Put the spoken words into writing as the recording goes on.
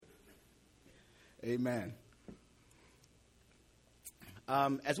Amen.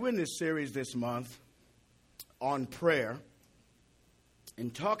 As we're in this series this month on prayer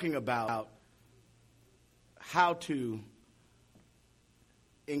and talking about how to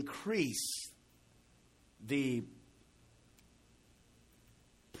increase the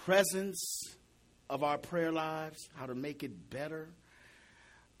presence of our prayer lives, how to make it better,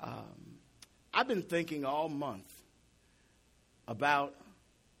 I've been thinking all month about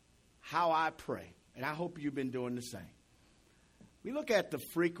how I pray, and I hope you've been doing the same. We look at the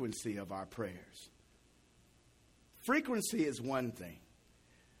frequency of our prayers. Frequency is one thing,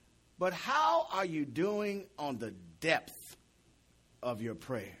 but how are you doing on the depth of your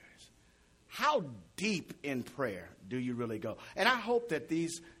prayers? How deep in prayer do you really go? And I hope that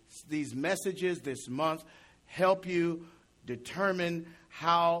these messages this month help you determine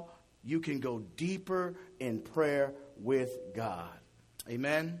how you can go deeper in prayer with God.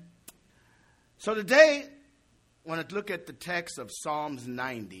 Amen. So today, I want to look at the text of Psalms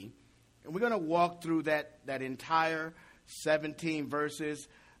 90, and we're going to walk through that entire 17 verses.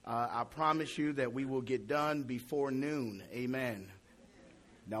 I promise you that we will get done before noon. Amen.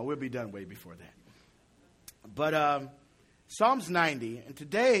 Now, we'll be done way before that. But Psalms 90, and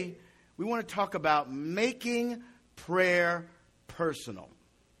today we want to talk about making prayer personal.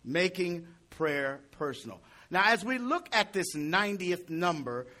 Making prayer personal. Now, as we look at this 90th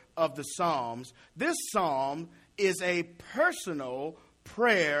number of the Psalms, this psalm is a personal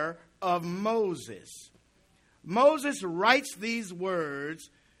prayer of Moses. Moses writes these words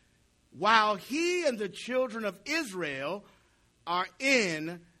while he and the children of Israel are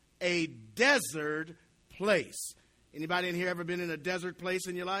in a desert place. Anybody in here ever been in a desert place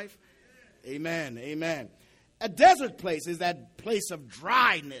in your life? Amen. Amen. A desert place is that place of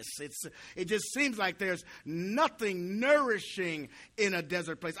dryness. It just seems like there's nothing nourishing in a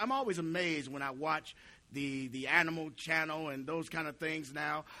desert place. I'm always amazed when I watch the Animal Channel and those kind of things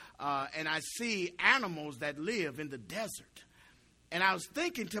now, and I see animals that live in the desert. And I was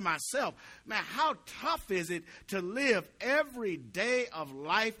thinking to myself, man, how tough is it to live every day of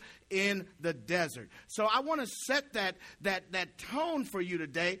life in the desert? So I want to set that tone for you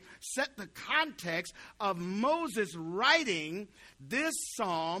today, set the context of Moses writing this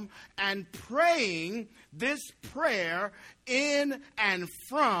psalm and praying this prayer in and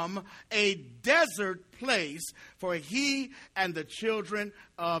from a desert place for he and the children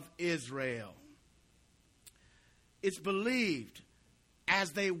of Israel. It's believed,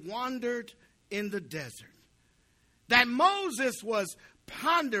 as they wandered in the desert, that Moses was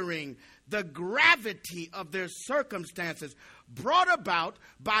pondering the gravity of their circumstances brought about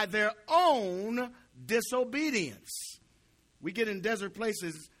by their own disobedience. We get in desert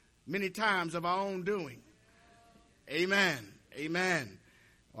places many times of our own doing. Amen. Amen.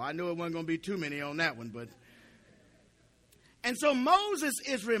 Well, I knew it wasn't going to be too many on that one, but. And so Moses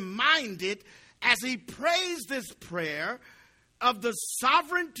is reminded as he prays this prayer of the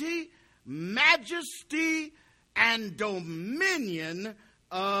sovereignty, majesty, and dominion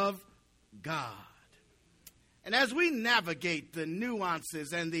of God. And as we navigate the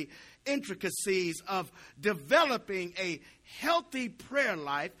nuances and the intricacies of developing a healthy prayer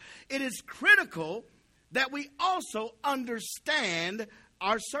life, it is critical that we also understand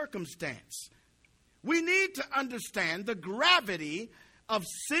our circumstance. We need to understand the gravity of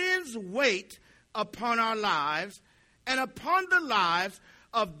sin's weight upon our lives and upon the lives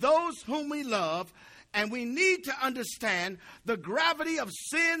of those whom we love, and we need to understand the gravity of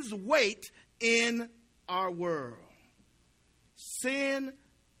sin's weight in our world. Sin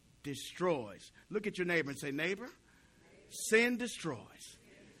destroys. Look at your neighbor and say, neighbor, sin destroys.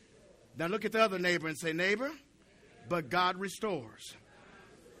 Now look at the other neighbor and say, neighbor, but God restores.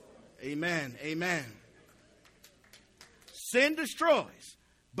 Amen, amen. Sin destroys,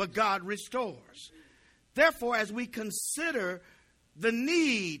 but God restores. Therefore, as we consider the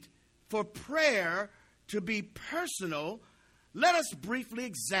need for prayer to be personal, let us briefly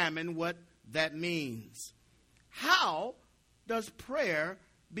examine what that means. How does prayer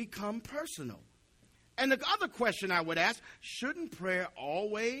become personal? And the other question I would ask, shouldn't prayer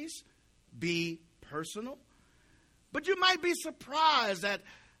always be personal? But you might be surprised at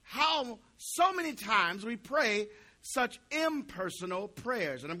how so many times we pray such impersonal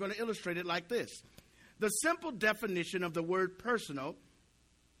prayers. And I'm going to illustrate it like this. The simple definition of the word personal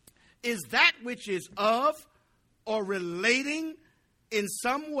is that which is of or relating in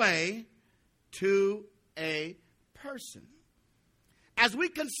some way to a person. As we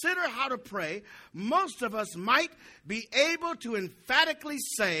consider how to pray, most of us might be able to emphatically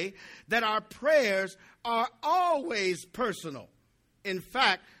say that our prayers are always personal. In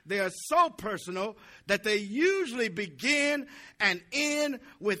fact, they are so personal that they usually begin and end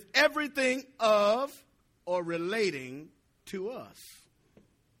with everything of or relating to us.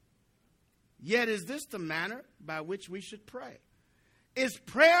 Yet is this the manner by which we should pray? Is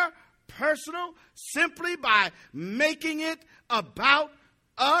prayer personal simply by making it about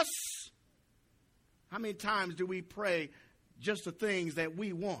us? How many times do we pray just the things that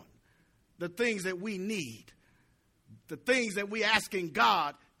we want, the things that we need, the things that we're asking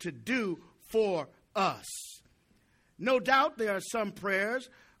God to do for us? No doubt there are some prayers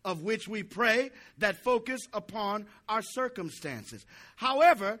of which we pray that focus upon our circumstances.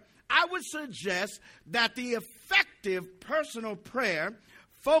 However, I would suggest that the effective personal prayer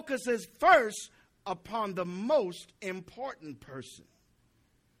focuses first upon the most important person.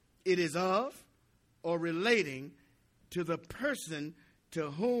 It is of or relating to the person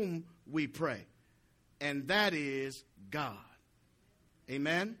to whom we pray, and that is God.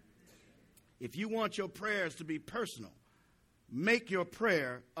 Amen? If you want your prayers to be personal, make your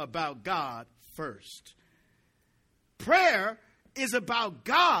prayer about God first. Prayer is about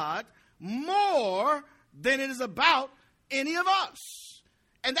God more than it is about any of us.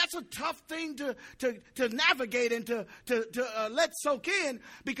 And that's a tough thing to navigate and to let soak in,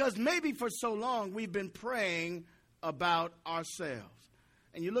 because maybe for so long we've been praying about ourselves.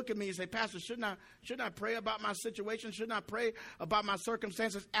 And you look at me and say, Pastor, shouldn't I pray about my situation? Shouldn't I pray about my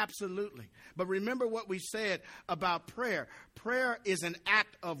circumstances? Absolutely. But remember what we said about prayer. Prayer is an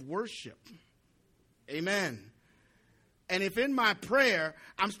act of worship. Amen. And if in my prayer,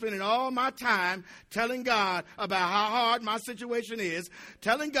 I'm spending all my time telling God about how hard my situation is,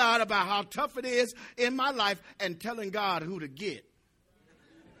 telling God about how tough it is in my life, and telling God who to get.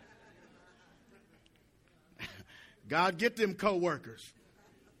 God, get them co-workers.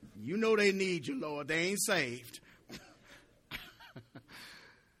 You know they need you, Lord. They ain't saved.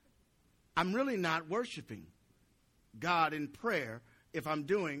 I'm really not worshiping God in prayer if I'm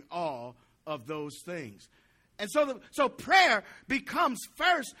doing all of those things. And so prayer becomes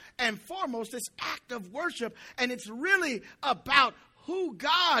first and foremost this act of worship, and it's really about who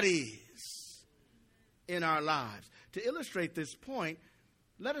God is in our lives. To illustrate this point,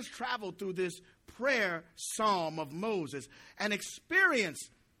 let us travel through this prayer psalm of Moses and experience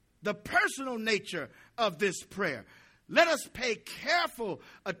the personal nature of this prayer. Let us pay careful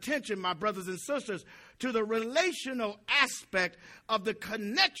attention, my brothers and sisters, to the relational aspect of the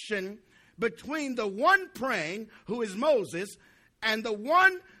connection between the one praying, who is Moses, and the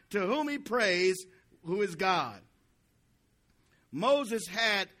one to whom he prays, who is God. Moses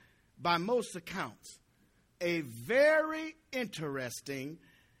had, by most accounts, a very interesting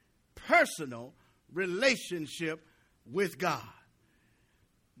personal relationship with God.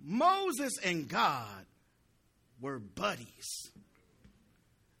 Moses and God were buddies.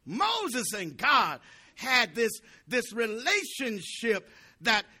 Moses and God had this relationship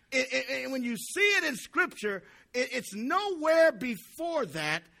that when you see it in Scripture, it's nowhere before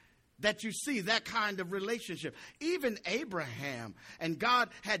that you see that kind of relationship. Even Abraham, and God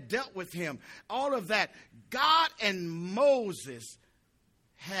had dealt with him. All of that. God and Moses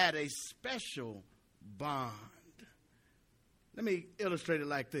had a special bond. Let me illustrate it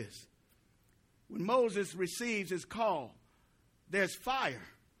like this. When Moses receives his call, there's fire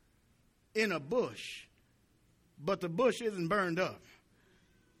in a bush, but the bush isn't burned up.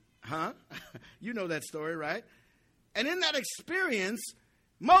 Huh? You know that story, right? And in that experience,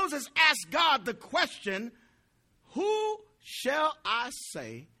 Moses asked God the question, who shall I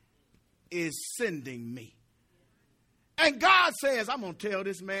say is sending me? And God says, I'm going to tell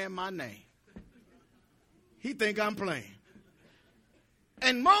this man my name. He think I'm playing.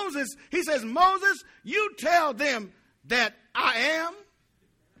 And Moses, he says, Moses, you tell them that I am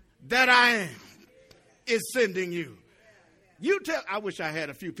is sending you. You tell, I wish I had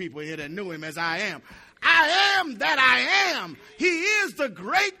a few people here that knew him as I am. I am that I am. He is the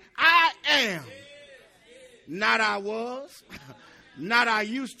great I am. Not I was, not I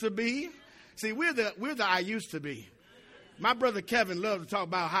used to be. See, we're the I used to be. My brother Kevin loves to talk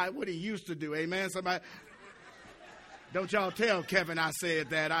about what he used to do. Amen. Somebody, don't y'all tell Kevin I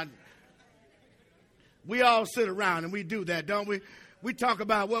said that. We all sit around and we do that, don't we? We talk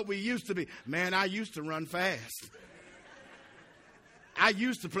about what we used to be. Man, I used to run fast. I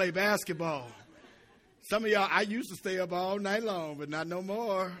used to play basketball. Some of y'all, I used to stay up all night long, but not no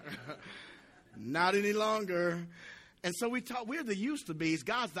more. Not any longer. And so we're the used to be's.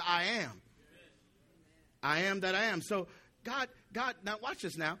 God's the I am. I am that I am. So God, now watch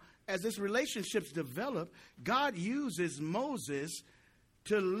this now. As this relationships develop, God uses Moses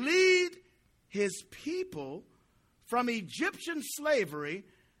to lead his people from Egyptian slavery,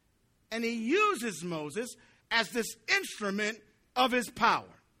 and he uses Moses as this instrument of his power.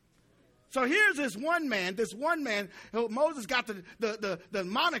 So here's this one man, Moses got the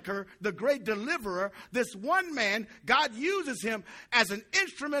moniker, the great deliverer. This one man, God uses him as an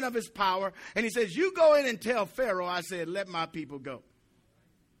instrument of his power. And he says, you go in and tell Pharaoh, I said, let my people go.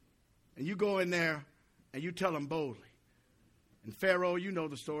 And you go in there and you tell him boldly. And Pharaoh, you know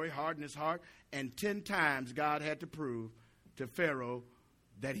the story, hardened his heart. And 10 times God had to prove to Pharaoh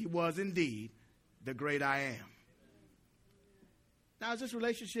that he was indeed the great I am. Now, as this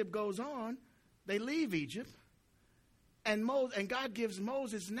relationship goes on, they leave Egypt, and God gives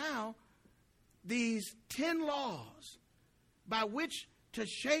Moses now these 10 laws by which to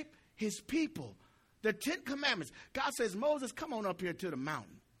shape his people, the 10 commandments. God says, Moses, come on up here to the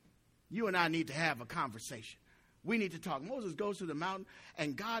mountain. You and I need to have a conversation. We need to talk. Moses goes to the mountain,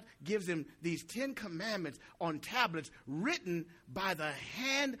 and God gives him these 10 commandments on tablets written by the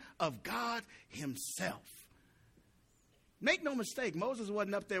hand of God himself. Make no mistake, Moses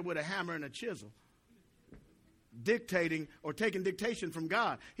wasn't up there with a hammer and a chisel dictating or taking dictation from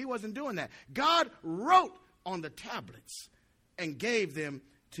God. He wasn't doing that. God wrote on the tablets and gave them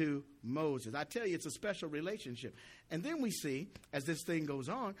to Moses. I tell you, it's a special relationship. And then we see, as this thing goes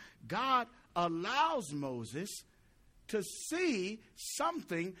on, God allows Moses to see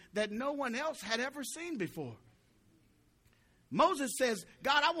something that no one else had ever seen before. Moses says,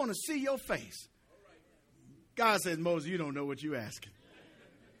 God, I want to see your face. God says, Moses, you don't know what you're asking.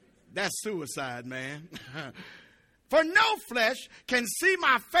 That's suicide, man. For no flesh can see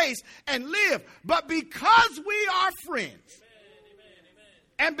my face and live, but because we are friends,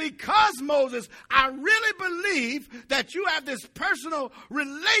 and because, Moses, I really believe that you have this personal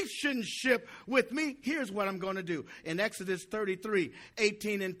relationship with me, here's what I'm going to do. In Exodus 33,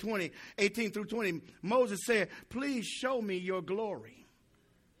 18 through 20, Moses said, please show me your glory.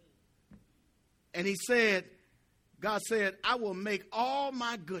 And God said, I will make all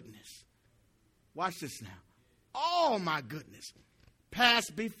my goodness, watch this now, all my goodness pass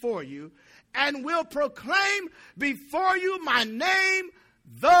before you, and will proclaim before you my name,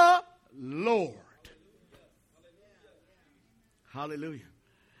 the Lord. Hallelujah.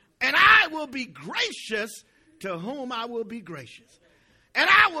 And I will be gracious to whom I will be gracious. And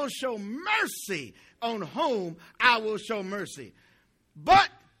I will show mercy on whom I will show mercy. But,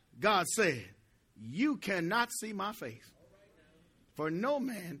 God said, you cannot see my face. For no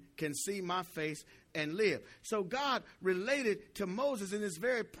man can see my face and live. So God related to Moses in this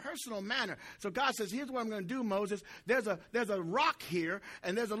very personal manner. So God says, here's what I'm going to do, Moses. There's a rock here,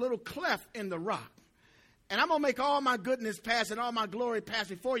 and there's a little cleft in the rock. And I'm going to make all my goodness pass and all my glory pass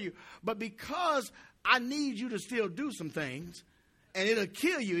before you. But because I need you to still do some things, and it'll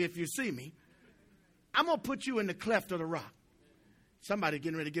kill you if you see me, I'm going to put you in the cleft of the rock. Somebody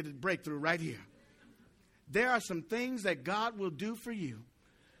getting ready to get a breakthrough right here. There are some things that God will do for you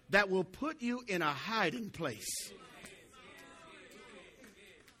that will put you in a hiding place.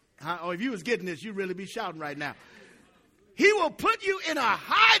 Oh, if you was getting this, you'd really be shouting right now. He will put you in a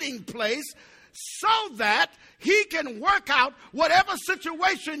hiding place so that he can work out whatever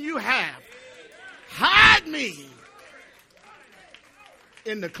situation you have. Hide me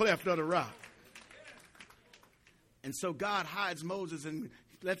in the cleft of the rock. And so God hides Moses and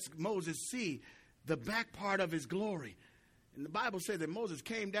lets Moses see the back part of his glory. And the Bible says that Moses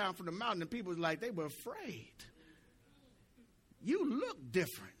came down from the mountain and people was like, they were afraid. You look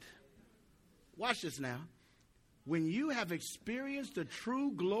different. Watch this now. When you have experienced the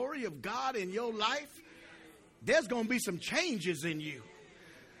true glory of God in your life, there's going to be some changes in you.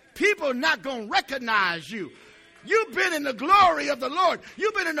 People are not going to recognize you. You've been in the glory of the Lord.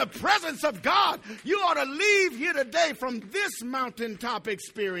 You've been in the presence of God. You ought to leave here today from this mountaintop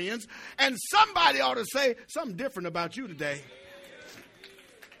experience, and somebody ought to say something different about you today.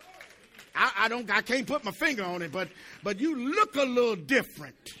 I can't put my finger on it, but you look a little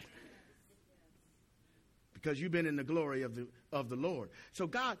different because you've been in the glory of the Lord. So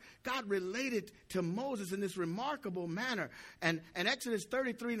God related to Moses in this remarkable manner. And Exodus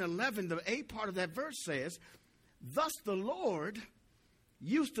 33 and 11, the A part of that verse says, thus the Lord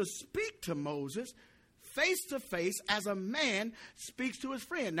used to speak to Moses face to face as a man speaks to his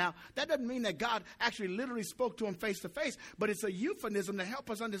friend. Now, that doesn't mean that God actually literally spoke to him face to face, but it's a euphemism to help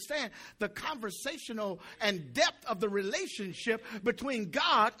us understand the conversational and depth of the relationship between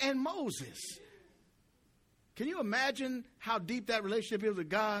God and Moses. Can you imagine how deep that relationship is with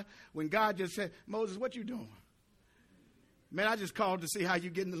God when God just said, Moses, what you doing? Man, I just called to see how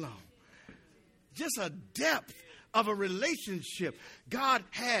you getting along. Just a depth of a relationship God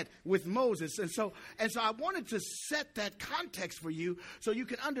had with Moses. And so I wanted to set that context for you so you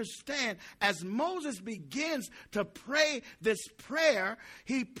can understand as Moses begins to pray this prayer,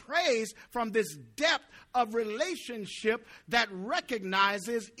 he prays from this depth of relationship that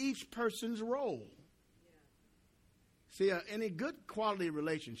recognizes each person's role. See, in a good quality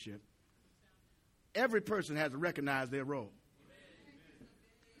relationship, every person has to recognize their role.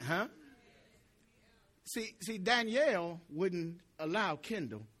 Huh? See, Danielle wouldn't allow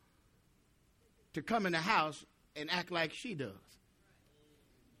Kendall to come in the house and act like she does.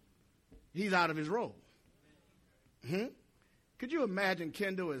 He's out of his role. Could you imagine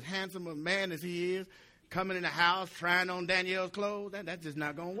Kendall, as handsome a man as he is, coming in the house trying on Danielle's clothes? That's just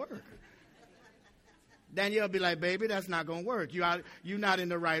not going to work. Danielle be like, baby, that's not going to work. You're not in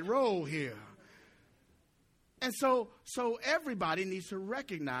the right role here. And so everybody needs to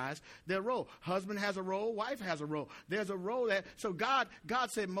recognize their role. Husband has a role. Wife has a role. There's a role that. So God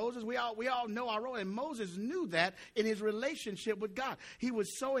said, Moses, we all know our role. And Moses knew that in his relationship with God. He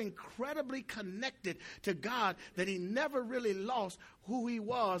was so incredibly connected to God that he never really lost who he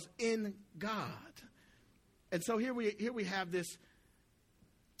was in God. And so here we have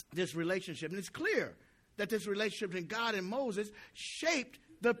this relationship. And it's clear that this relationship between God and Moses shaped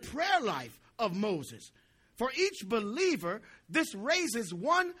the prayer life of Moses. For each believer, this raises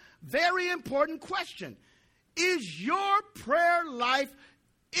one very important question. Is your prayer life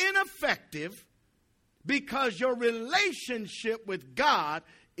ineffective because your relationship with God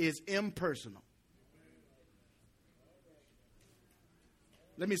is impersonal?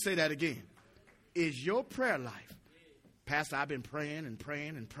 Let me say that again. Is your prayer life, Pastor, I've been praying and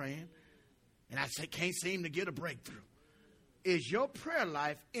praying and praying, and I can't seem to get a breakthrough. Is your prayer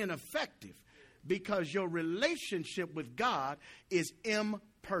life ineffective because your relationship with God is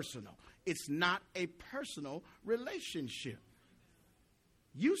impersonal? It's not a personal relationship.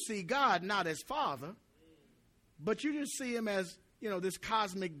 You see God not as Father, but you just see him as, this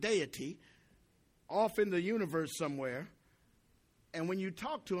cosmic deity off in the universe somewhere. And when you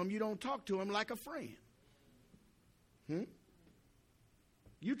talk to him, you don't talk to him like a friend.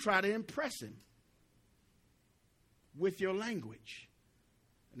 You try to impress him with your language.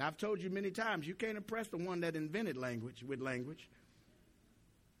 And I've told you many times, you can't impress the one that invented language with language.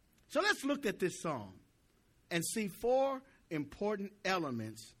 So let's look at this psalm and see 4 important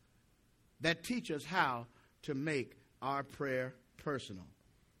elements that teach us how to make our prayer personal.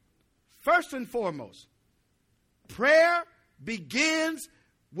 First and foremost, prayer begins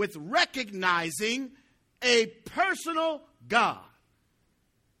with recognizing a personal God.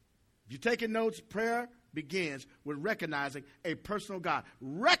 If you're taking notes, prayer begins with recognizing a personal God.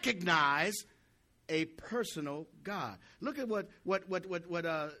 Recognize a personal God. Look at what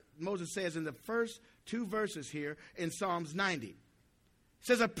Moses says in the first 2 verses here in Psalms 90. It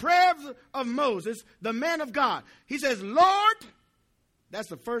says, a prayer of Moses, the man of God. He says, Lord, that's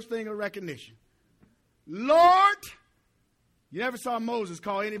the first thing of recognition. Lord, you never saw Moses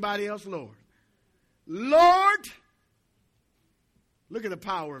call anybody else Lord. Lord, look at the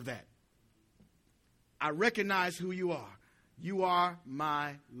power of that. I recognize who you are. You are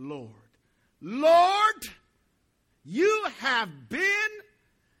my Lord. Lord, you have been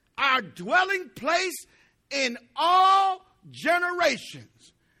our dwelling place in all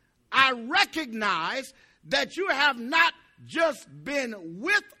generations. I recognize that you have not just been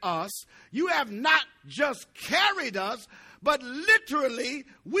with us. You have not just carried us, but literally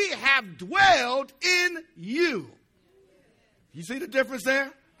we have dwelled in you. You see the difference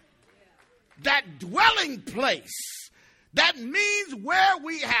there? That dwelling place, that means where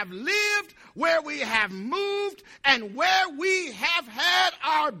we have lived, where we have moved, and where we have had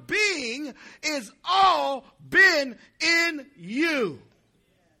our being is all been in you.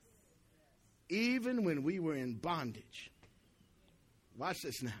 Even when we were in bondage. Watch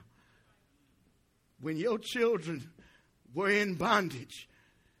this now. When your children were in bondage,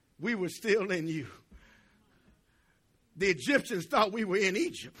 we were still in you. The Egyptians thought we were in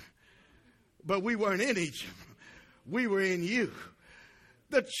Egypt, but we weren't in Egypt. We were in you.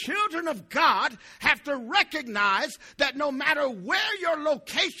 The children of God have to recognize that no matter where your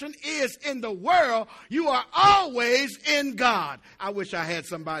location is in the world, you are always in God. I wish I had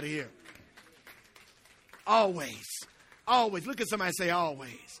somebody here. Always. Always. Look at somebody and say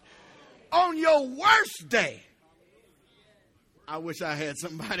always. On your worst day. I wish I had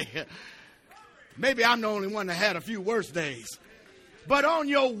somebody here. Maybe I'm the only one that had a few worse days. But on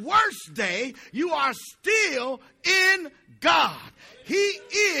your worst day, you are still in God. He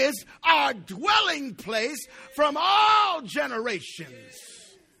is our dwelling place from all generations.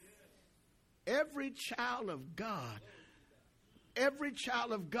 Every child of God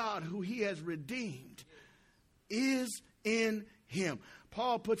who he has redeemed is in him.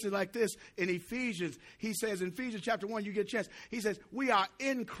 Paul puts it like this in Ephesians. He says in Ephesians chapter 1, you get a chance. He says, we are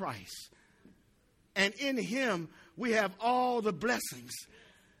in Christ. And in him we have all the blessings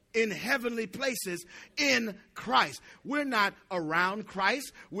in heavenly places in Christ. We're not around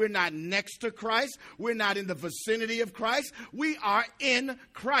Christ. We're not next to Christ. We're not in the vicinity of Christ. We are in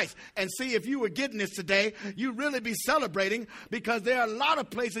Christ. And see, if you were getting this today, you'd really be celebrating, because there are a lot of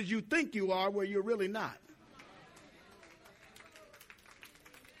places you think you are where you're really not.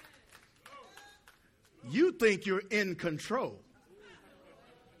 You think you're in control.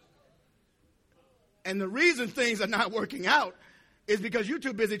 And the reason things are not working out is because you're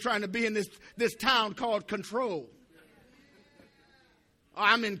too busy trying to be in this town called control. Oh,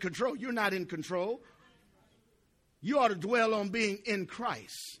 I'm in control. You're not in control. You ought to dwell on being in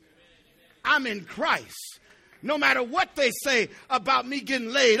Christ. I'm in Christ. No matter what they say about me getting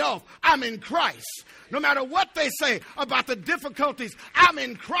laid off, I'm in Christ. No matter what they say about the difficulties, I'm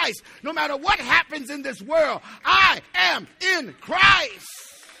in Christ. No matter what happens in this world, I am in Christ.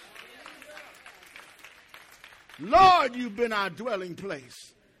 Lord, you've been our dwelling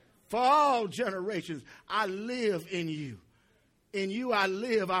place for all generations. I live in you. In you I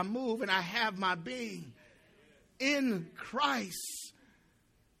live, I move, and I have my being in Christ.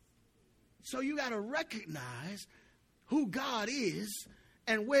 So you got to recognize who God is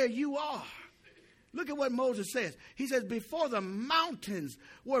and where you are. Look at what Moses says. He says, before the mountains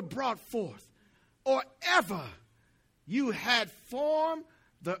were brought forth, or ever you had formed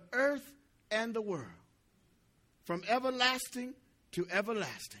the earth and the world. From everlasting to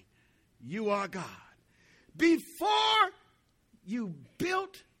everlasting, you are God. Before you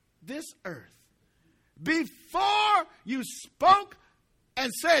built this earth, before you spoke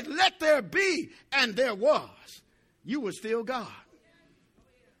and said, let there be, and there was, you were still God.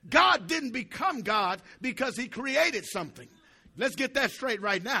 God didn't become God because he created something. Let's get that straight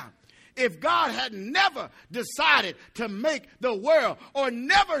right now. If God had never decided to make the world, or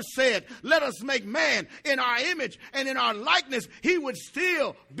never said, let us make man in our image and in our likeness, he would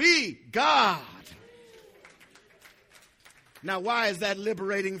still be God. Now, why is that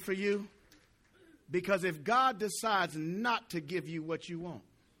liberating for you? Because if God decides not to give you what you want,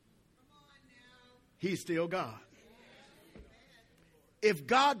 he's still God. If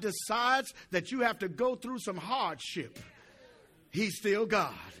God decides that you have to go through some hardship, he's still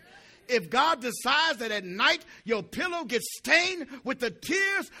God. If God decides that at night your pillow gets stained with the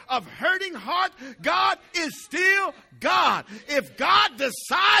tears of hurting heart, God is still God. If God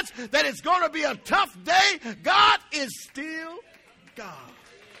decides that it's going to be a tough day, God is still God.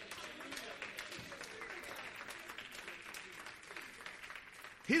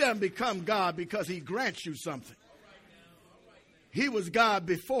 He doesn't become God because he grants you something. He was God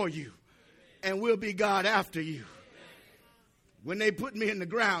before you and will be God after you. When they put me in the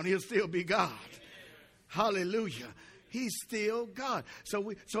ground, he'll still be God. Hallelujah. He's still God.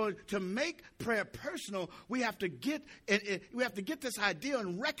 So to make prayer personal, we have to get this idea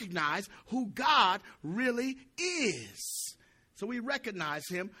and recognize who God really is. So we recognize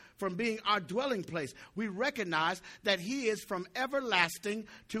him from being our dwelling place. We recognize that he is from everlasting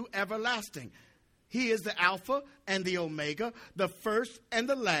to everlasting. He is the Alpha and the Omega, the first and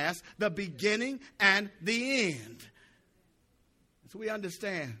the last, the beginning and the end. So we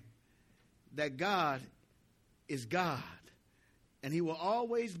understand that God is God, and he will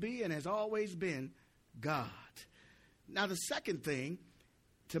always be and has always been God. Now, the second thing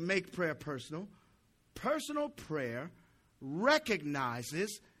to make prayer personal prayer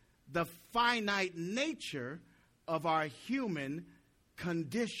recognizes the finite nature of our human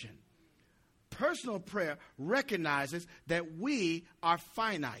condition. Personal prayer recognizes that we are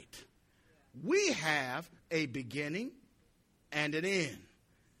finite. We have a beginning and an end.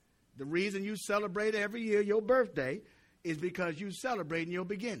 The reason you celebrate every year your birthday is because you're celebrating your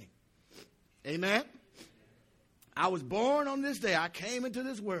beginning. Amen? I was born on this day. I came into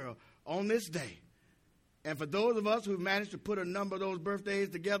this world on this day. And for those of us who've managed to put a number of those birthdays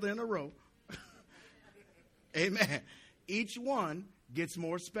together in a row, amen, each one gets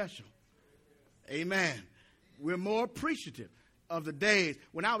more special. Amen. We're more appreciative of the days.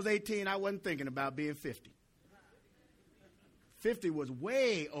 When I was 18, I wasn't thinking about being 50. 50 was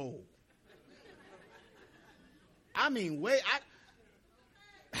way old. I mean, when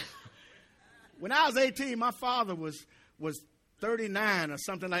I was 18, my father was 39 or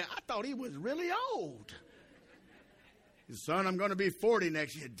something like that. I thought he was really old. His son, I'm going to be 40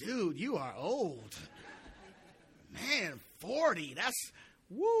 next year. Dude, you are old. Man, 40, that's,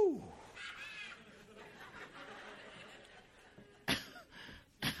 woo.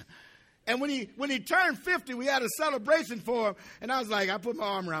 And when he turned 50, we had a celebration for him. And I was like, I put my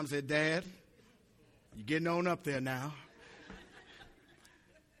arm around him and said, Dad, you're getting on up there now.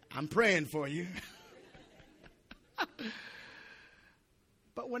 I'm praying for you.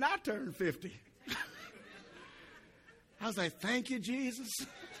 But when I turned 50, I was like, thank you, Jesus.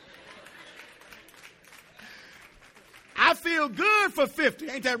 I feel good for 50.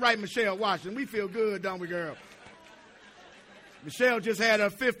 Ain't that right, Michelle Washington? We feel good, don't we, girl? Michelle just had her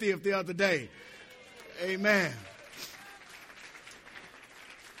 50th the other day. Amen.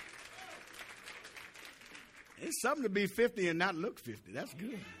 It's something to be 50 and not look 50. That's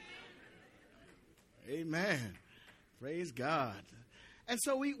good. Amen. Praise God. And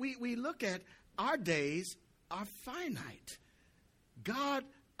so we look at our days are finite. God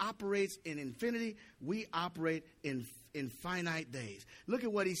operates in infinity. We operate in finite days. Look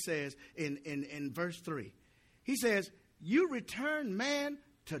at what he says in verse 3. He says, you return man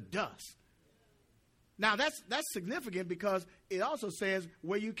to dust. Now that's significant because it also says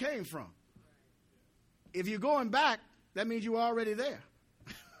where you came from. If you're going back, that means you were already there.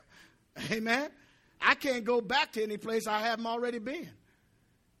 Amen. I can't go back to any place I haven't already been.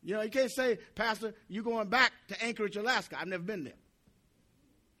 You know, you can't say, Pastor, you're going back to Anchorage, Alaska. I've never been there.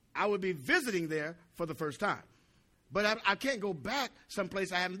 I would be visiting there for the first time. But I can't go back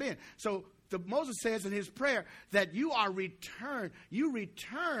someplace I haven't been. So Moses says in his prayer that you return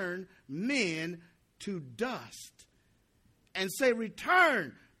men to dust. And say,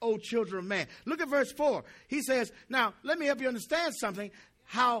 return, O children of man. Look at verse 4. He says, now, let me help you understand something.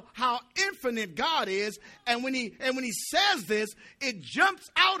 How infinite God is, and when he says this, it jumps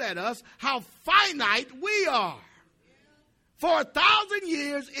out at us how finite we are. For 1,000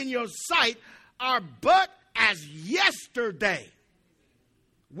 years in your sight are but as yesterday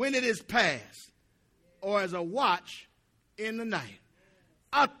when it is past, or as a watch in the night.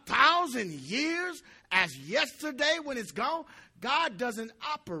 1,000 years as yesterday when it's gone. God doesn't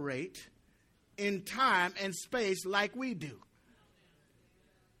operate in time and space like we do.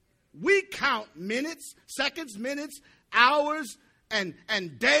 We count minutes, seconds, minutes, hours, and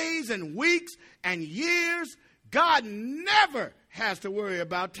days and weeks and years. God never has to worry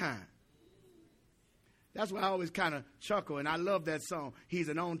about time. That's why I always kind of chuckle, and I love that song, He's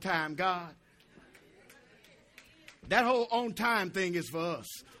an on-time God. That whole on-time thing is for us.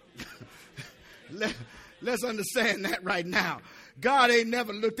 Let's understand that right now. God ain't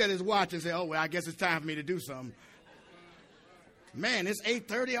never looked at his watch and said, oh, well, I guess it's time for me to do something. Man, it's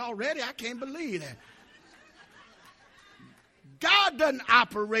 8:30 already. I can't believe that. God doesn't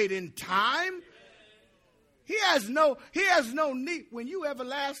operate in time. He has no need. When you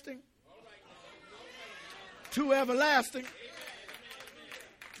everlasting, to everlasting,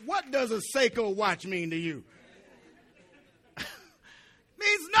 what does a Seiko watch mean to you?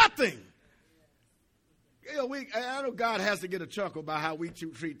 Means nothing. You know, I know God has to get a chuckle by how we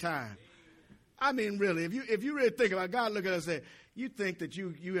treat time. I mean, really, if you really think about it, God look at us and say, you think that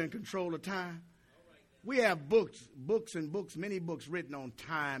you in control of time? We have books, many books written on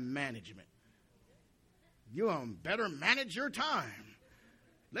time management. You better manage your time.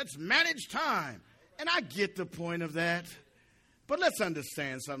 Let's manage time. And I get the point of that. But let's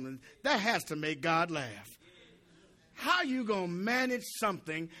understand something. That has to make God laugh. How you going to manage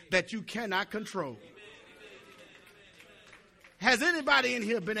something that you cannot control? Has anybody in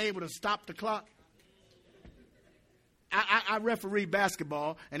here been able to stop the clock? I referee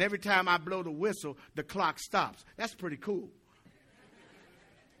basketball, and every time I blow the whistle, the clock stops. That's pretty cool.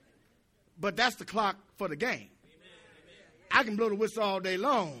 But that's the clock for the game. I can blow the whistle all day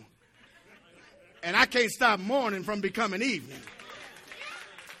long, and I can't stop morning from becoming evening.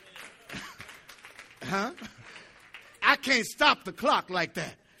 Huh? I can't stop the clock like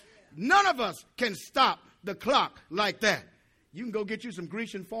that. None of us can stop the clock like that. You can go get you some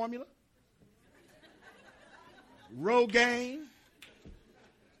Grecian formula, Rogaine,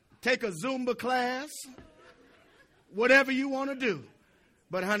 take a Zumba class, whatever you want to do.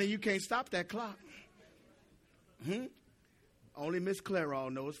 But, honey, you can't stop that clock. Only Miss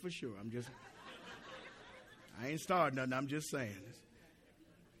Clairol knows for sure. I ain't starting nothing. I'm just saying.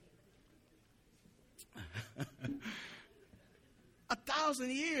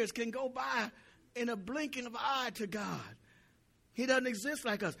 1,000 years can go by in a blinking of an eye to God. He doesn't exist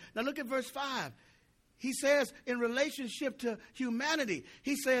like us. Now look at verse 5. He says in relationship to humanity,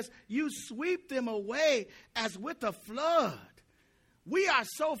 he says, you sweep them away as with a flood. We are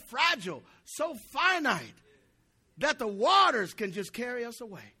so fragile, so finite, that the waters can just carry us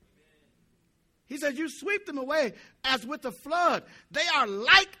away. He says, you sweep them away as with a flood. They are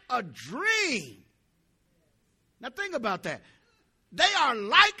like a dream. Now think about that. They are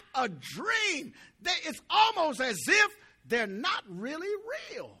like a dream. It's almost as if they're not really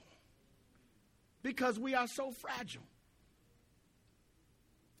real because we are so fragile.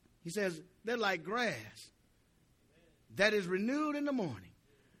 He says they're like grass that is renewed in the morning.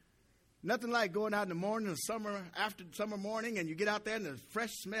 Nothing like going out in the morning, after summer morning, and you get out there and the fresh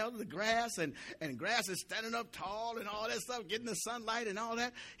smell of the grass, and grass is standing up tall and all that stuff, getting the sunlight and all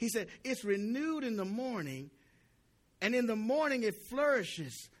that. He said, it's renewed in the morning, and in the morning it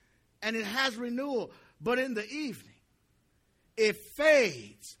flourishes, and it has renewal. But in the evening, it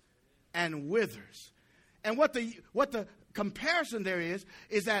fades and withers. And what the comparison there is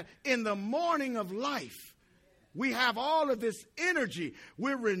that in the morning of life, we have all of this energy.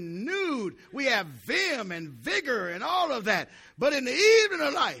 We're renewed. We have vim and vigor and all of that. But in the evening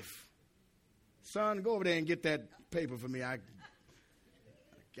of life, son, go over there and get that paper for me. I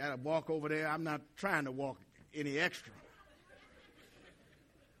got to walk over there. I'm not trying to walk any extra.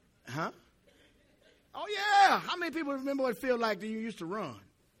 Huh? Oh, yeah. How many people remember what it felt like that you used to run?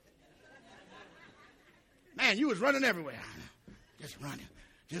 Man, you was running everywhere. Just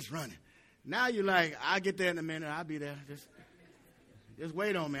running. Now you're like, I'll get there in a minute. I'll be there. Just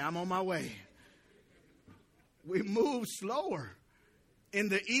wait on me. I'm on my way. We move slower in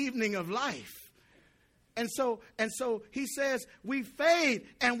the evening of life. And so he says we fade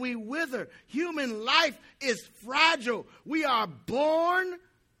and we wither. Human life is fragile. We are born,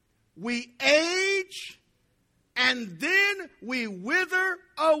 we age, and then we wither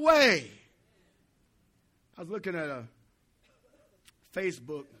away. I was looking at a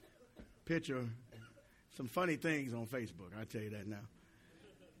Facebook picture, some funny things on Facebook. I'll tell you that now.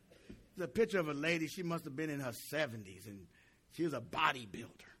 There's a picture of a lady. She must have been in her 70s, and she was a bodybuilder.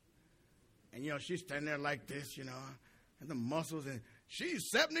 And, she's standing there like this, and the muscles, and she's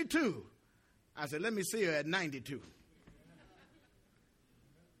 72. I said, let me see her at 92.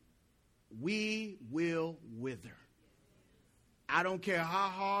 We will wither. I don't care how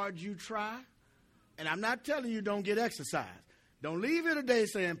hard you try, and I'm not telling you don't get exercise. Don't leave here today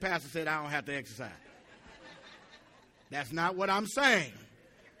saying, Pastor said I don't have to exercise. That's not what I'm saying.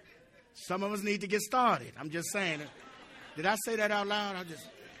 Some of us need to get started. I'm just saying. Did I say that out loud?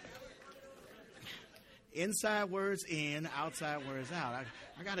 Inside words in, outside words out.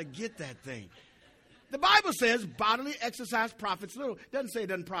 I got to get that thing. The Bible says bodily exercise profits little. It doesn't say it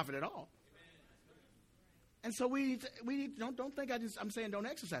doesn't profit at all. And so we don't think I'm saying don't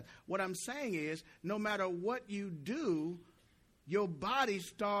exercise. What I'm saying is no matter what you do, your body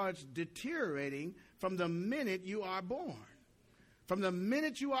starts deteriorating from the minute you are born. From the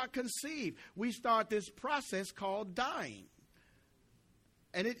minute you are conceived, we start this process called dying.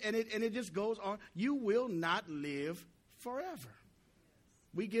 And it just goes on. You will not live forever.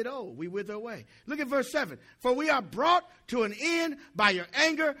 We get old. We wither away. Look at verse 7. For we are brought to an end by your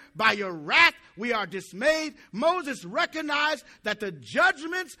anger, by your wrath. We are dismayed. Moses recognized that the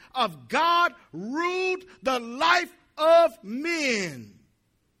judgments of God ruled the life of men.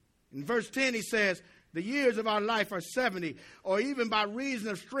 In verse 10 he says, the years of our life are 70, or even by reason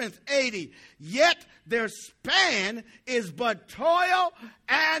of strength 80. Yet their span is but toil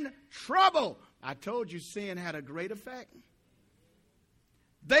and trouble. I told you sin had a great effect.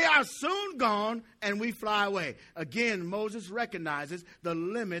 They are soon gone and we fly away. Again, Moses recognizes the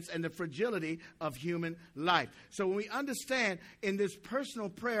limits and the fragility of human life. So when we understand in this personal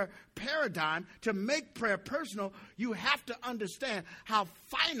prayer paradigm, to make prayer personal, you have to understand how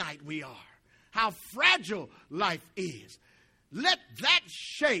finite we are, how fragile life is. Let that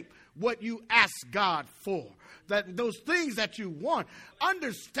shape what you ask God for. That those things that you want.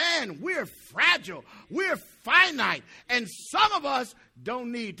 Understand we're fragile. We're finite. And some of us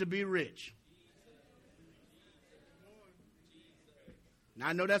don't need to be rich. Now,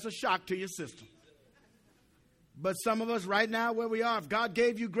 I know that's a shock to your system. But some of us right now where we are, if God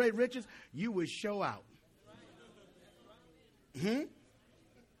gave you great riches, you would show out.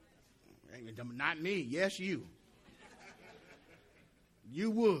 Not me. Yes, you.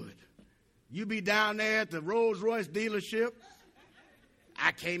 You would. You be down there at the Rolls Royce dealership.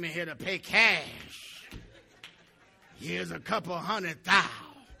 I came in here to pay cash. Here's a couple $100,000.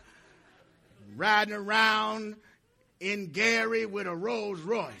 Riding around in Gary with a Rolls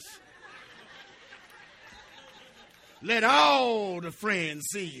Royce. Let all the friends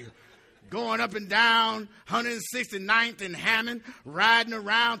see you. Going up and down 169th and Hammond, riding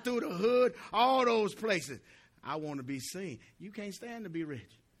around through the hood, all those places. I want to be seen. You can't stand to be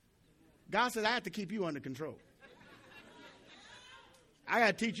rich. God said, I have to keep you under control. I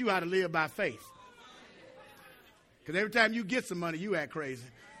got to teach you how to live by faith. Because every time you get some money, you act crazy.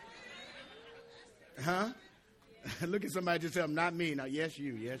 Huh? Look at somebody, just tell them, not me. Now, yes,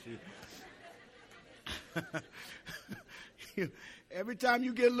 you. Yes, you. Every time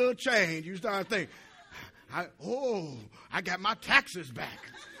you get a little change, you start thinking, I got my taxes back.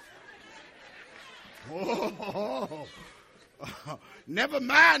 Never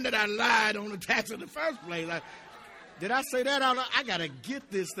mind that I lied on the tax in the first place. Did I say that out loud? I got to get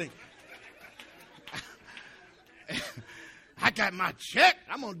this thing. I got my check.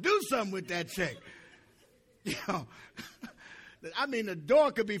 I'm going to do something with that check. You know, I mean, the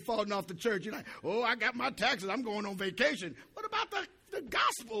door could be falling off the church. You're like, I got my taxes. I'm going on vacation. What about the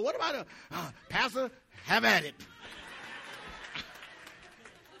gospel? What about pastor? Have at it.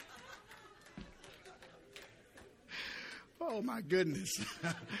 Oh, my goodness.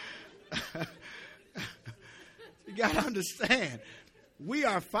 You got to understand, we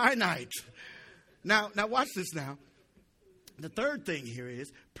are finite. Now, watch this now. The third thing here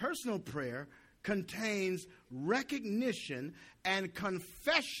is personal prayer contains recognition and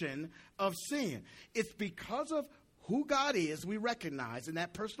confession of sin. It's because of who God is, we recognize in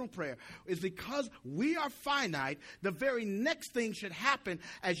that personal prayer, is because we are finite. The very next thing should happen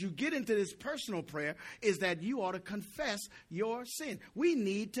as you get into this personal prayer is that you ought to confess your sin. We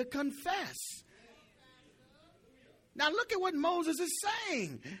need to confess. Now look at what Moses is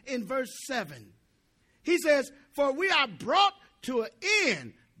saying in verse 7. He says, for we are brought to an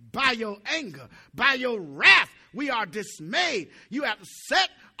end by your anger, by your wrath. We are dismayed. You have set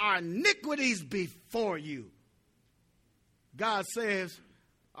our iniquities before you. God says,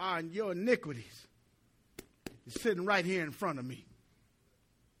 your iniquities is sitting right here in front of me.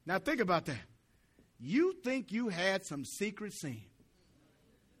 Now think about that. You think you had some secret sin.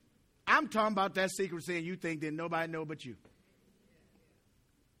 I'm talking about that secret sin you think that nobody know but you.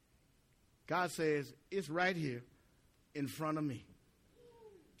 God says, it's right here in front of me.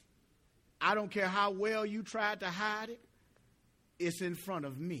 I don't care how well you tried to hide it. It's in front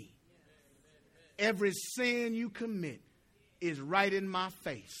of me. Every sin you commit is right in my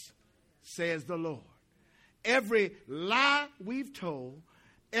face, says the Lord. Every lie we've told,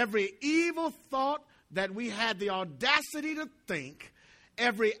 every evil thought that we had the audacity to think,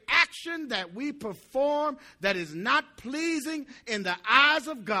 every action that we perform that is not pleasing in the eyes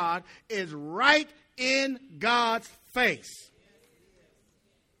of God is right in God's face.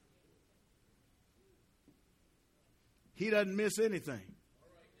 He doesn't miss anything.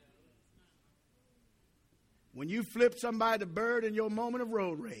 When you flip somebody the bird in your moment of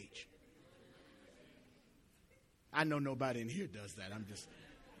road rage. I know nobody in here does that.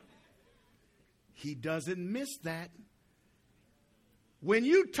 He doesn't miss that. When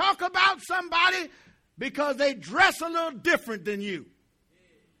you talk about somebody because they dress a little different than you,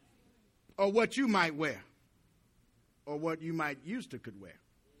 or what you might wear, or what you might used to could wear.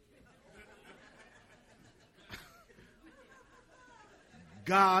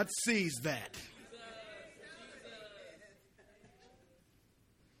 God sees that.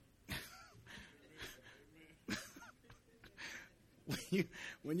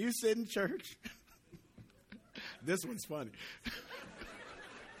 When you sit in church, this one's funny.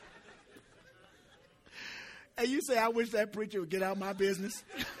 And you say, I wish that preacher would get out of my business.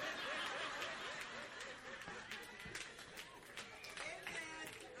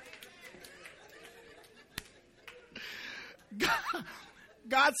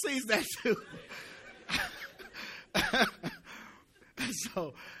 God sees that too.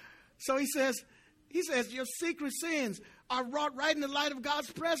 So he says, your secret sins are wrought right in the light of God's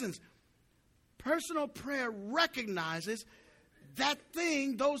presence. Personal prayer recognizes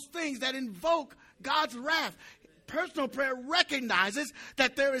those things that invoke God's wrath. Personal prayer recognizes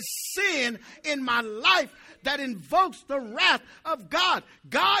that there is sin in my life that invokes the wrath of God.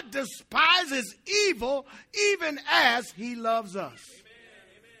 God despises evil even as he loves us.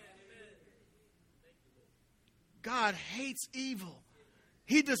 God hates evil.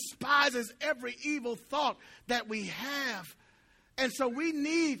 He despises every evil thought that we have. And so we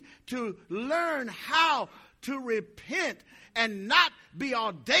need to learn how to repent and not be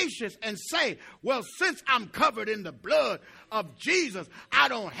audacious and say, well, since I'm covered in the blood of Jesus, I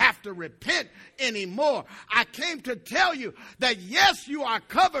don't have to repent anymore. I came to tell you that yes, you are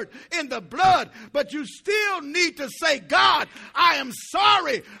covered in the blood, but you still need to say, God, I am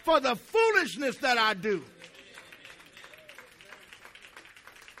sorry for the foolishness that I do.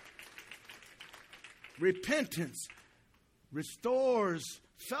 Repentance restores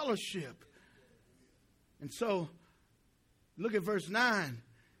fellowship. And so, look at verse 9.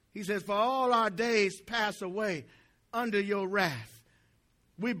 He says, for all our days pass away under your wrath.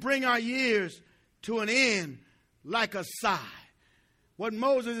 We bring our years to an end like a sigh. What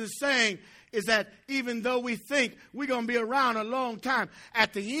Moses is saying is that even though we think we're going to be around a long time,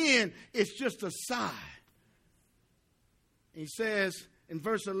 at the end, it's just a sigh. He says in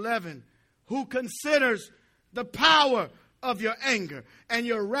verse 11, who considers the power of your anger and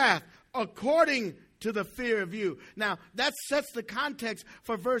your wrath according to the fear of you. Now, that sets the context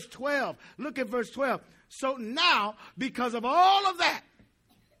for verse 12. Look at verse 12. So now, because of all of that,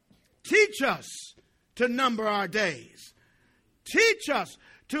 teach us to number our days. Teach us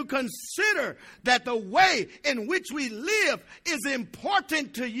to consider that the way in which we live is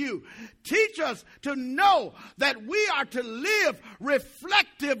important to you. Teach us to know that we are to live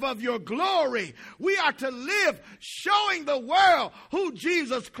reflective of your glory. We are to live showing the world who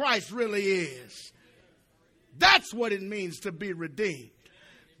Jesus Christ really is. That's what it means to be redeemed.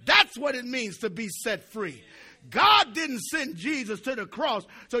 That's what it means to be set free. God didn't send Jesus to the cross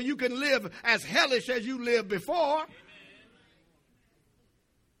so you can live as hellish as you lived before.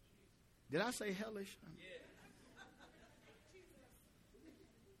 Did I say hellish?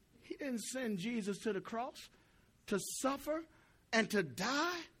 He didn't send Jesus to the cross to suffer and to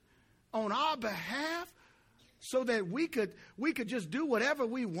die on our behalf so that we could just do whatever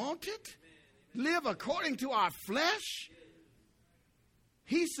we wanted, live according to our flesh.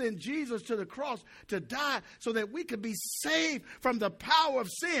 He sent Jesus to the cross to die so that we could be saved from the power of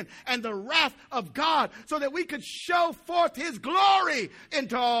sin and the wrath of God, so that we could show forth his glory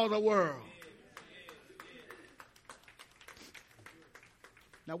into all the world.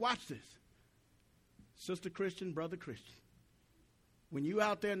 Now watch this. Sister Christian, brother Christian. When you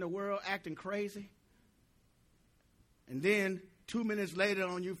out there in the world acting crazy, and then 2 minutes later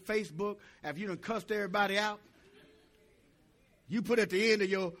on your Facebook, after you done cussed everybody out, you put at the end of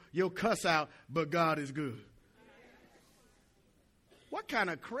your cuss out, but God is good. What kind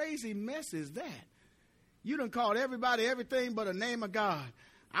of crazy mess is that? You done called everybody everything but a name of God.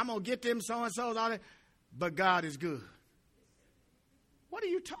 I'm going to get them so-and-so's all that, but God is good. What are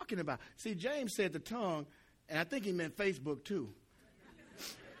you talking about? See, James said the tongue, and I think he meant Facebook too,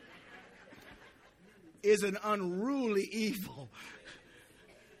 is an unruly evil.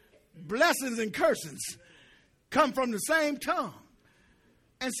 Blessings and cursings come from the same tongue.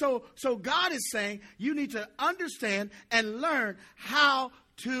 And so God is saying you need to understand and learn how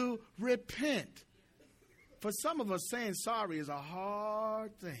to repent. For some of us, saying sorry is a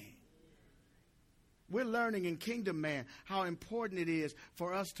hard thing. We're learning in Kingdom Man how important it is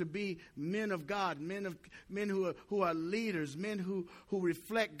for us to be men of God, men who are leaders, men who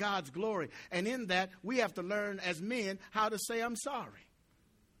reflect God's glory. And in that, we have to learn as men how to say, I'm sorry.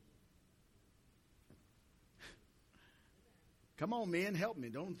 Come on, men, help me.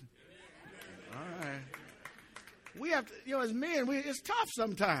 Don't. All right. We have to, as men, it's tough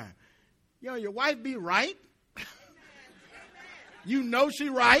sometimes. Your wife be right. You know she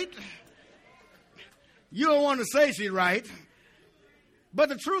right. You don't want to say she's right. But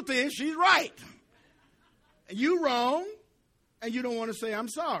the truth is she's right. You wrong, and you don't want to say, I'm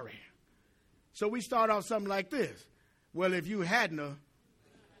sorry. So we start off something like this. Well, if you hadn't,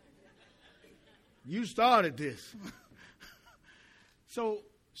 you started this. So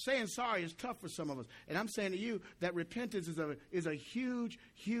saying sorry is tough for some of us. And I'm saying to you that repentance is a huge,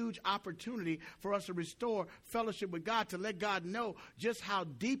 huge opportunity for us to restore fellowship with God, to let God know just how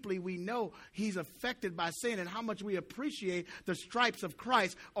deeply we know he's affected by sin and how much we appreciate the stripes of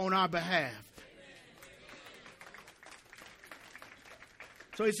Christ on our behalf.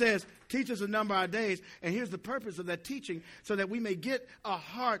 So he says, teach us to number our days. And here's the purpose of that teaching, so that we may get a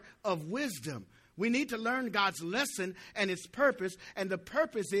heart of wisdom. We need to learn God's lesson and its purpose, and the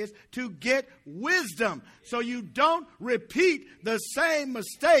purpose is to get wisdom so you don't repeat the same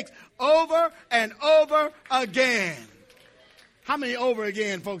mistakes over and over again. How many over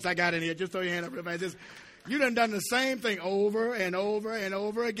again folks I got in here? Just throw your hand up. Everybody. You done the same thing over and over and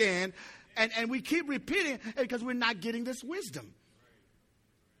over again, and we keep repeating it because we're not getting this wisdom.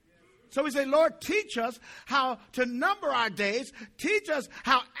 So we say, Lord, teach us how to number our days. Teach us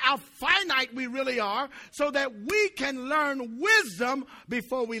how finite we really are, so that we can learn wisdom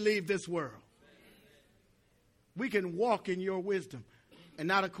before we leave this world. We can walk in your wisdom and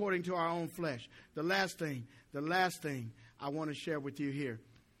not according to our own flesh. The last thing I want to share with you here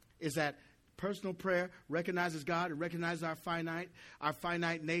is that personal prayer recognizes God and recognizes our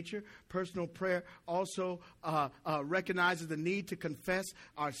finite nature. Personal prayer also recognizes the need to confess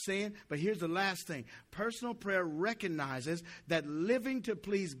our sin. But here's the last thing. Personal prayer recognizes that living to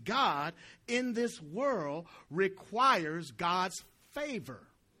please God in this world requires God's favor.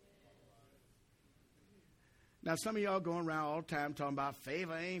 Now, some of y'all going around all the time talking about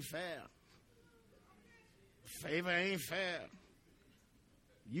favor ain't fair. Favor ain't fair.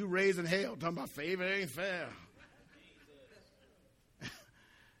 You raising hell talking about favor ain't fair. Let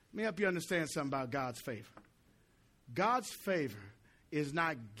me help you understand something about God's favor. God's favor is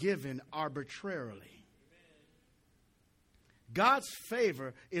not given arbitrarily. God's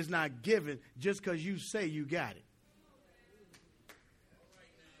favor is not given just because you say you got it.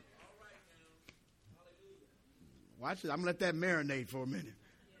 Watch it. I'm going to let that marinate for a minute.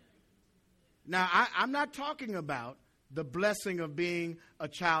 Now, I'm not talking about the blessing of being a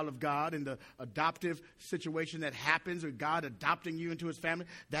child of God and the adoptive situation that happens or God adopting you into his family.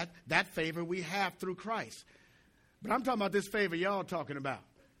 That favor we have through Christ. But I'm talking about this favor y'all talking about.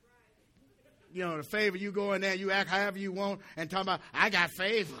 You know, the favor you go in there, you act however you want and talk about, I got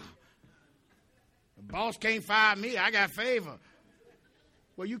favor. The boss can't fire me. I got favor.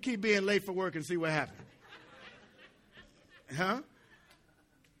 Well, you keep being late for work and see what happens. Huh?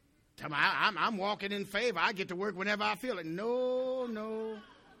 I'm walking in favor. I get to work whenever I feel it. No.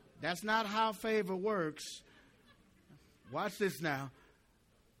 That's not how favor works. Watch this now.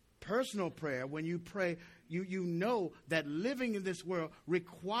 Personal prayer, when you pray, you know that living in this world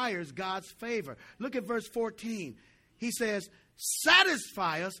requires God's favor. Look at verse 14. He says,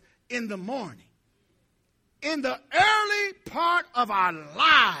 satisfy us in the morning, in the early part of our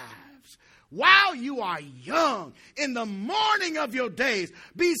lives. While you are young, in the morning of your days,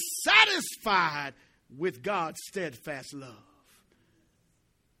 be satisfied with God's steadfast love.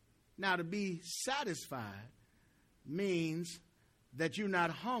 Now, to be satisfied means that you're not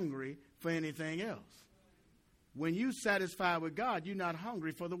hungry for anything else. When you're satisfied with God, you're not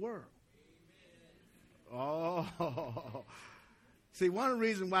hungry for the world. Amen. Oh. See, one of the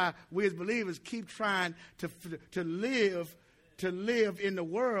reasons why we as believers keep trying to live in the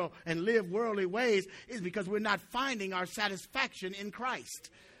world and live worldly ways is because we're not finding our satisfaction in Christ.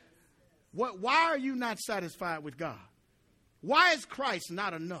 Why are you not satisfied with God? Why is Christ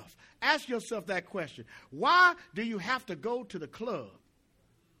not enough? Ask yourself that question. Why do you have to go to the club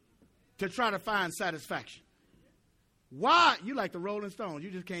to try to find satisfaction? Why? You like the Rolling Stones.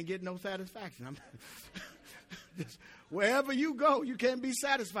 You just can't get no satisfaction. Just, wherever you go, you can't be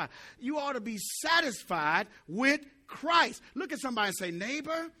satisfied. You ought to be satisfied with Christ. Look at somebody and say,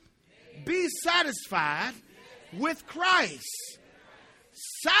 neighbor, be satisfied with Christ.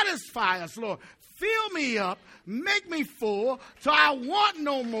 Satisfy us, Lord. Fill me up, make me full, so I want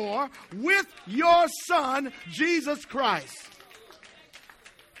no more with your Son, Jesus Christ.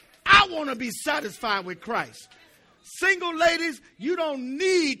 I want to be satisfied with Christ. Single ladies, you don't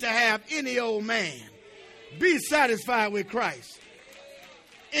need to have any old man. Be satisfied with Christ.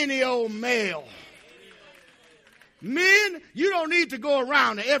 Any old male. Men, you don't need to go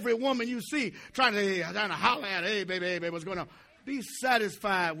around to every woman you see trying to holler at her, hey, baby, what's going on? Be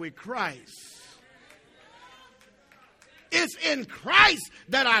satisfied with Christ. It's in Christ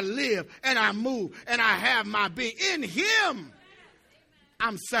that I live and I move and I have my being. In him,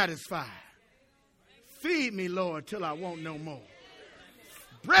 I'm satisfied. Feed me, Lord, till I want no more.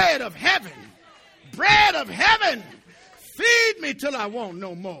 Bread of heaven. Bread of heaven. Feed me till I want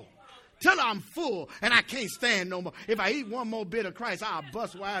no more. Till I'm full and I can't stand no more. If I eat one more bit of Christ, I'll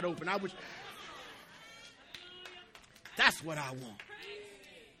bust wide open. I wish. That's what I want.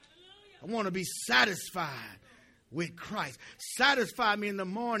 I want to be satisfied with Christ. Satisfy me in the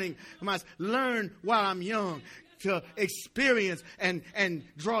morning. I must learn while I'm young to experience and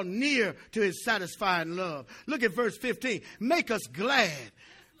draw near to his satisfying love. Look at verse 15. Make us glad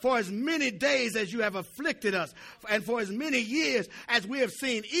for as many days as you have afflicted us, and for as many years as we have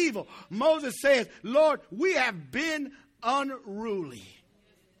seen evil. Moses says, Lord, we have been unruly.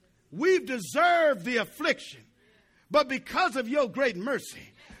 We've deserved the affliction, but because of your great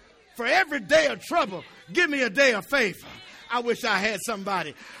mercy, for every day of trouble, give me a day of favor. I wish I had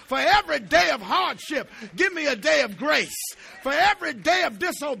somebody. For every day of hardship, give me a day of grace. For every day of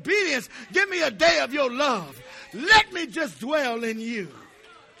disobedience, give me a day of your love. Let me just dwell in you.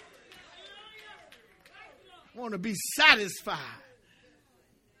 I want to be satisfied.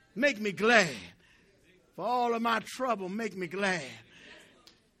 Make me glad. For all of my trouble, make me glad.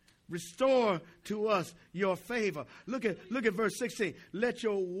 Restore to us your favor. Look at verse 16. Let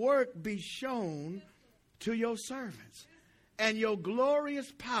your work be shown to your servants, and your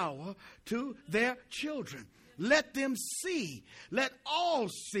glorious power to their children. Let them see, let all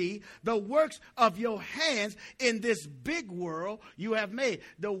see the works of your hands in this big world you have made.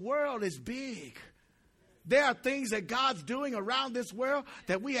 The world is big. There are things that God's doing around this world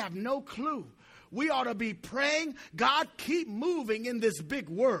that we have no clue. We ought to be praying, God, keep moving in this big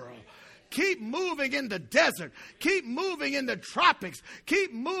world. Keep moving in the desert. Keep moving in the tropics.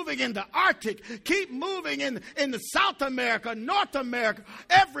 Keep moving in the Arctic. Keep moving in the South America, North America,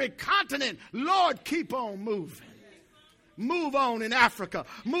 every continent. Lord, keep on moving. Move on in Africa.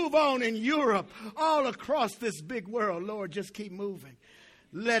 Move on in Europe. All across this big world. Lord, just keep moving.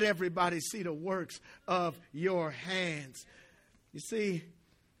 Let everybody see the works of your hands. You see,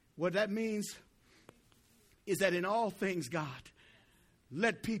 what that means is that in all things, God,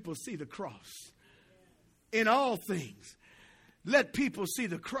 let people see the cross. In all things, let people see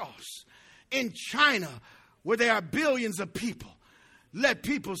the cross. In China, where there are billions of people, let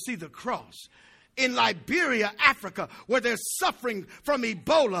people see the cross. In Liberia, Africa, where they're suffering from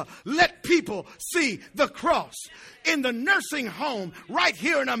Ebola, let people see the cross. In the nursing home right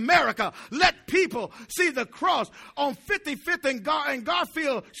here in America, let people see the cross. On 55th and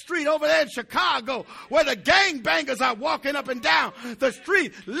Garfield Street over there in Chicago, where the gangbangers are walking up and down the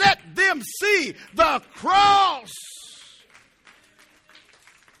street, let them see the cross.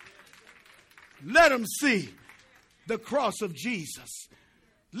 Let them see the cross of Jesus.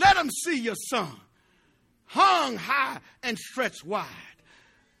 Let them see your son, hung high and stretched wide.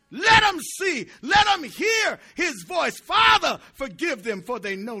 Let them see, let them hear his voice. Father, forgive them, for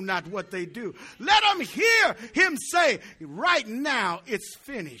they know not what they do. Let them hear him say, right now it's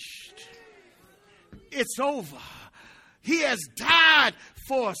finished. It's over. He has died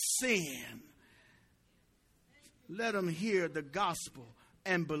for sin. Let them hear the gospel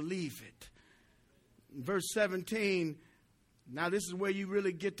and believe it. Verse 17, now this is where you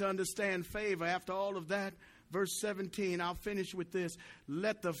really get to understand favor. After all of that, verse 17, I'll finish with this.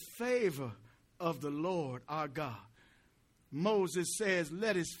 Let the favor of the Lord our God. Moses says,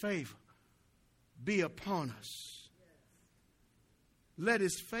 let his favor be upon us. Let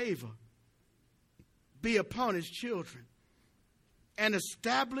his favor be upon his children, and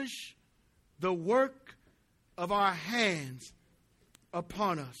establish the work of our hands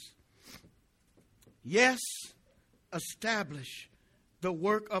upon us. Yes, establish the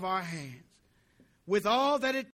work of our hands with all that it